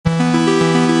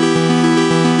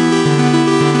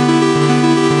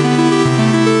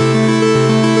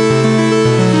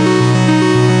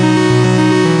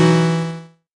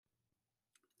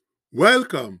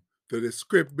Welcome to the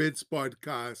Script Bits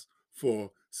podcast for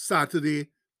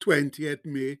Saturday, 20th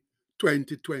May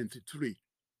 2023.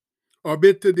 Our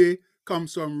bit today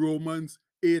comes from Romans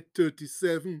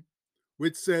 8:37,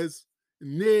 which says,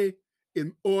 "Nay,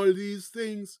 in all these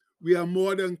things we are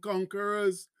more than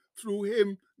conquerors through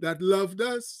him that loved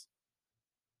us."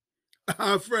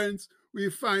 Our friends,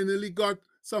 we finally got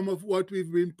some of what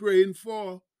we've been praying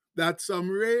for, that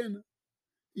some rain.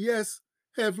 Yes,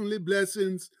 heavenly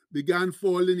blessings began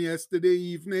falling yesterday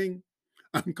evening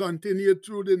and continued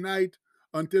through the night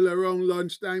until around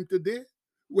lunchtime today,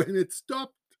 when it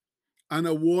stopped and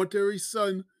a watery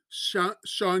sun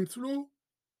shone through.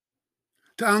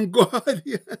 Thank God,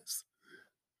 yes.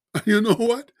 You know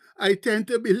what? I tend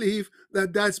to believe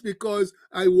that that's because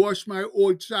I washed my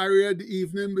old chariot the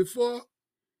evening before,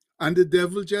 and the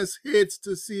devil just hates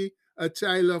to see a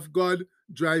child of God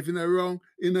driving around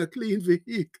in a clean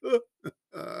vehicle.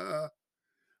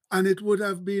 And it would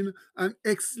have been an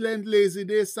excellent lazy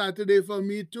day Saturday for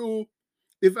me too,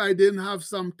 if I didn't have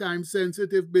some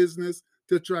time-sensitive business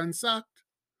to transact.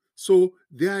 So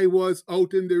there I was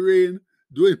out in the rain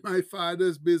doing my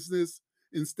father's business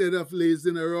instead of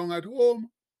lazing around at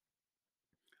home.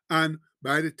 And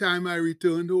by the time I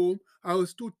returned home, I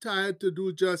was too tired to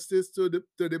do justice to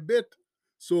the bit.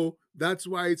 So that's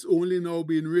why it's only now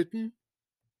being written.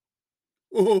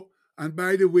 Oh, and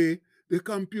by the way, the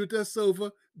computer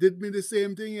server did me the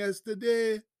same thing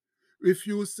yesterday.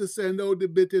 Refused to send out the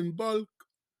bit in bulk,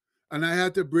 and I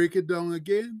had to break it down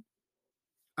again.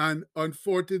 And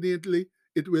unfortunately,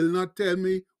 it will not tell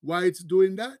me why it's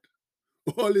doing that.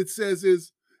 All it says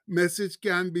is, message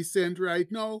can be sent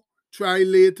right now, try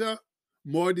later,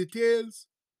 more details.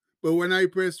 But when I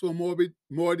press for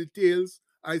more details,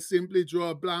 I simply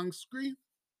draw a blank screen.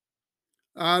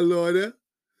 Ah, Lord,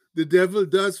 the devil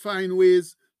does find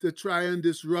ways to try and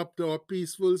disrupt our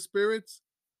peaceful spirits.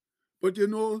 But you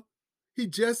know, he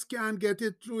just can't get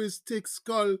it through his thick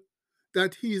skull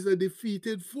that he's a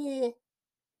defeated foe.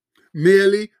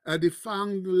 Merely a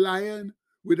defanged lion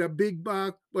with a big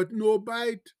bark but no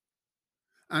bite.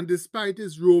 And despite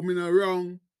his roaming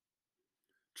around,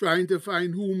 trying to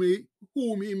find whom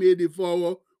he may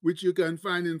devour, which you can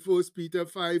find in 1 Peter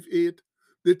 5:8,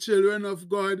 the children of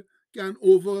God can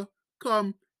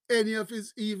overcome any of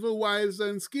his evil wiles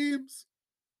and schemes.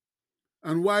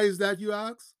 And why is that, you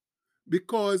ask?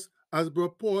 Because, as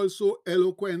Brother Paul so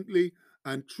eloquently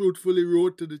and truthfully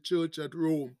wrote to the church at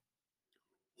Rome,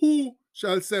 who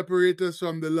shall separate us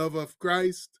from the love of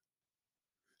Christ?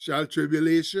 Shall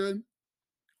tribulation,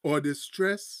 or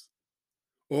distress,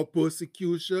 or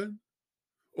persecution,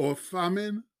 or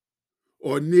famine,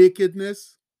 or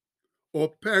nakedness,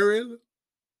 or peril,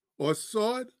 or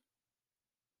sword?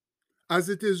 As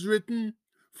it is written,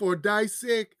 for thy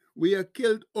sake we are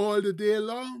killed all the day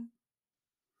long.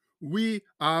 We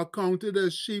are counted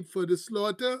as sheep for the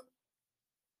slaughter.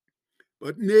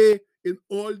 But nay, in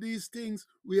all these things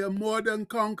we are more than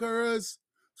conquerors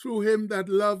through him that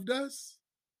loved us.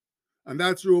 And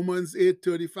that's Romans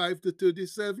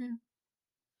 8:35-37.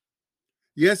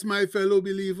 Yes, my fellow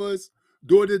believers,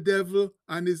 though the devil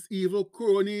and his evil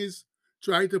cronies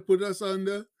try to put us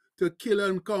under, to kill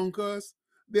and conquer us,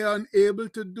 they are unable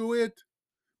to do it,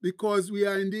 because we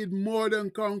are indeed more than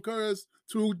conquerors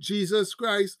through Jesus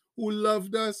Christ, who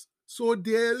loved us so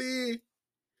dearly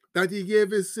that he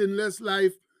gave his sinless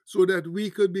life so that we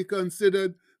could be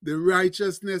considered the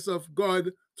righteousness of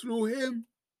God through him.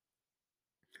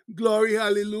 Glory,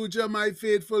 hallelujah, my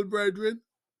faithful brethren.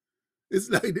 It's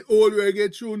like the old reggae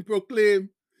tune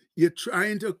proclaim, you're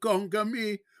trying to conquer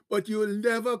me, but you will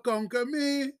never conquer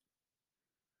me.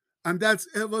 And that's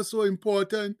ever so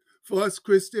important for us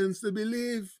Christians to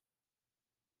believe.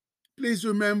 Please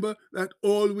remember that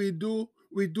all we do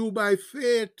by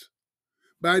faith,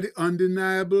 by the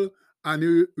undeniable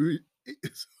and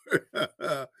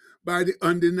by the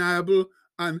undeniable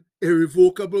and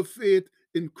irrevocable faith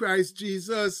in Christ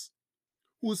Jesus,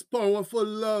 whose powerful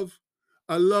love,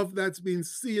 a love that's been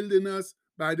sealed in us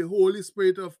by the Holy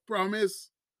Spirit of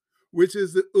promise, which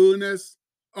is the earnest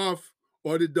of,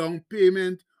 or the down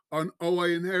payment on our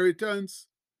inheritance,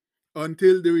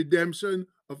 until the redemption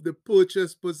of the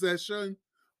purchased possession,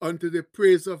 unto the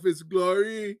praise of his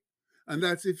glory. And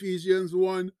that's Ephesians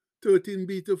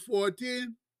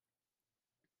 1:13b-14.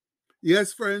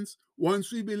 Yes, friends, once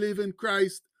we believe in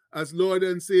Christ as Lord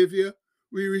and Savior,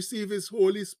 we receive his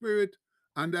Holy Spirit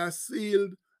and are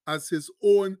sealed as his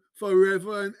own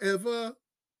forever and ever.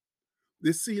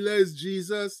 The sealer is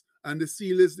Jesus, and the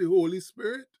seal is the Holy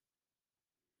Spirit.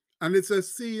 And it's a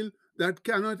seal that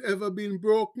cannot ever be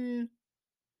broken,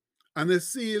 and a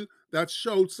seal that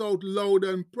shouts out loud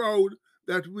and proud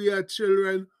that we are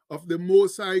children of the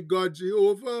Most High God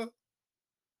Jehovah.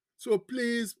 So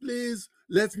please, please,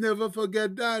 let's never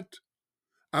forget that.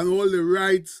 And all the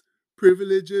rights,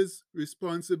 privileges,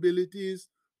 responsibilities,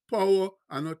 power,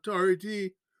 and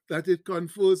authority that it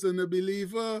confers on a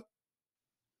believer.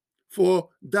 For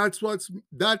that's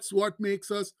what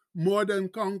makes us more than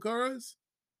conquerors.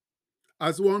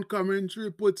 As one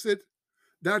commentary puts it,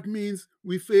 that means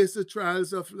we face the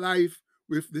trials of life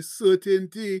with the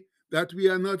certainty that we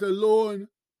are not alone.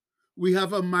 We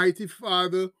have a mighty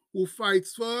Father who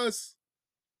fights for us.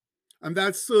 And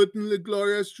that's certainly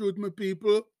glorious truth, my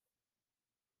people.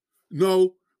 Now,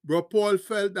 Bro Paul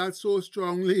felt that so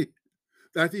strongly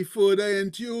that he further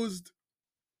enthused.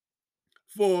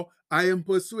 For I am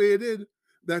persuaded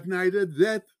that neither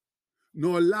death,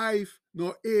 nor life,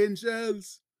 nor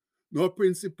angels, nor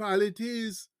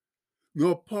principalities,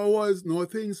 nor powers, nor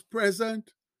things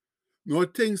present, nor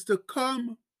things to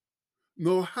come,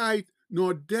 nor height,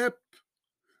 nor depth,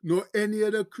 nor any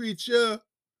other creature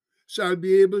shall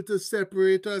be able to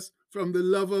separate us from the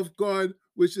love of God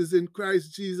which is in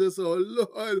Christ Jesus our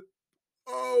Lord.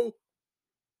 Oh,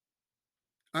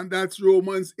 and that's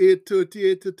Romans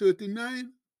 8:38 to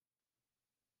 39.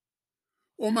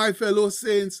 Oh, my fellow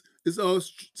saints, is our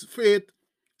faith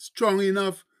strong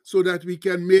enough so that we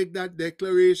can make that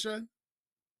declaration?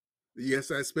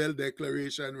 Yes, I spelled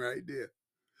declaration right there.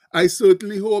 I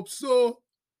certainly hope so.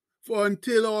 For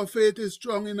until our faith is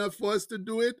strong enough for us to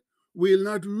do it, we'll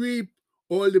not reap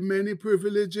all the many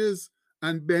privileges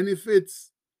and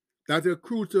benefits that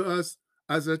accrue to us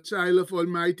as a child of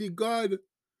Almighty God,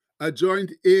 a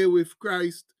joint heir with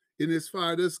Christ in his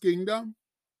Father's kingdom.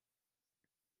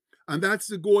 And that's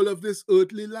the goal of this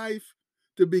earthly life,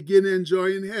 to begin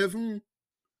enjoying heaven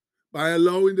by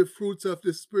allowing the fruits of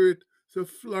the Spirit to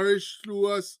flourish through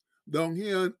us down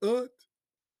here on earth.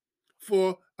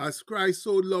 For as Christ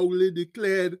so loudly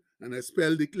declared, and I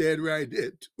spell declared right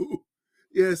there too.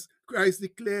 Yes, Christ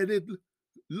declared it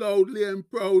loudly and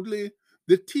proudly.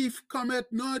 The thief cometh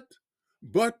not,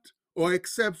 but or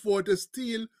except for to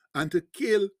steal and to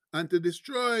kill and to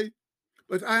destroy.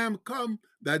 But I am come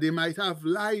that they might have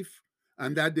life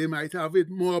and that they might have it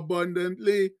more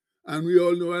abundantly. And we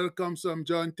all know that comes from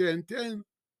John 10:10.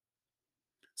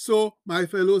 So, my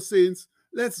fellow saints,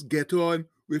 let's get on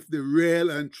with the real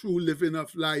and true living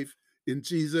of life in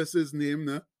Jesus' name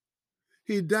now.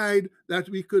 He died that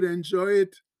we could enjoy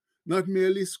it, not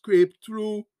merely scrape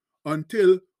through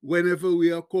until whenever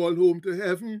we are called home to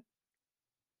heaven.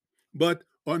 But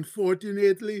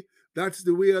unfortunately, that's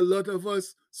the way a lot of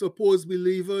us supposed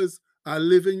believers are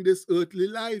living this earthly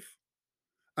life,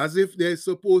 as if there's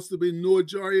supposed to be no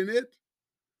joy in it.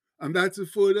 And that's the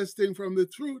furthest thing from the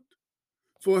truth.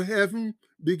 For heaven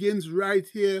begins right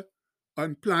here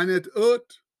on planet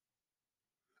Earth.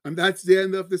 And that's the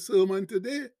end of the sermon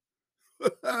today.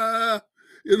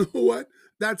 You know what?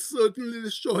 That's certainly the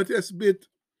shortest bit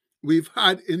we've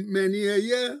had in many a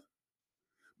year.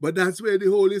 But that's where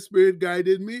the Holy Spirit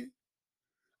guided me.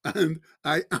 And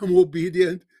I am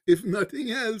obedient, if nothing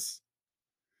else.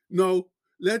 Now,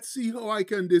 let's see how I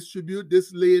can distribute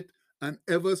this late and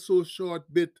ever so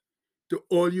short bit to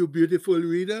all you beautiful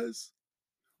readers.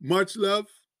 Much love.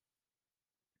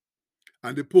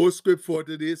 And the postscript for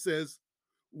today says,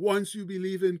 once you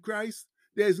believe in Christ,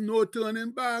 there's no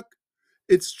turning back.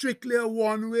 It's strictly a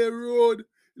one-way road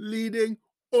leading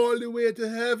all the way to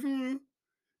heaven.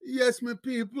 Yes, my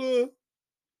people,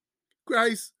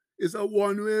 Christ is a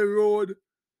one-way road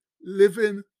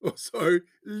leading us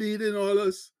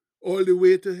all the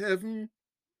way to heaven.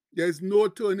 There's no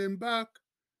turning back.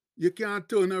 You can't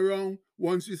turn around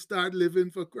once you start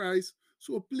living for Christ.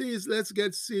 So please, let's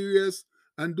get serious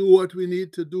and do what we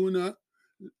need to do now.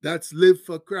 That's live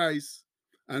for Christ.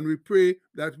 And we pray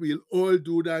that we'll all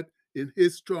do that in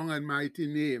his strong and mighty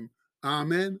name.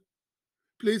 Amen.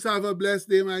 Please have a blessed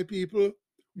day, my people.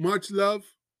 Much love.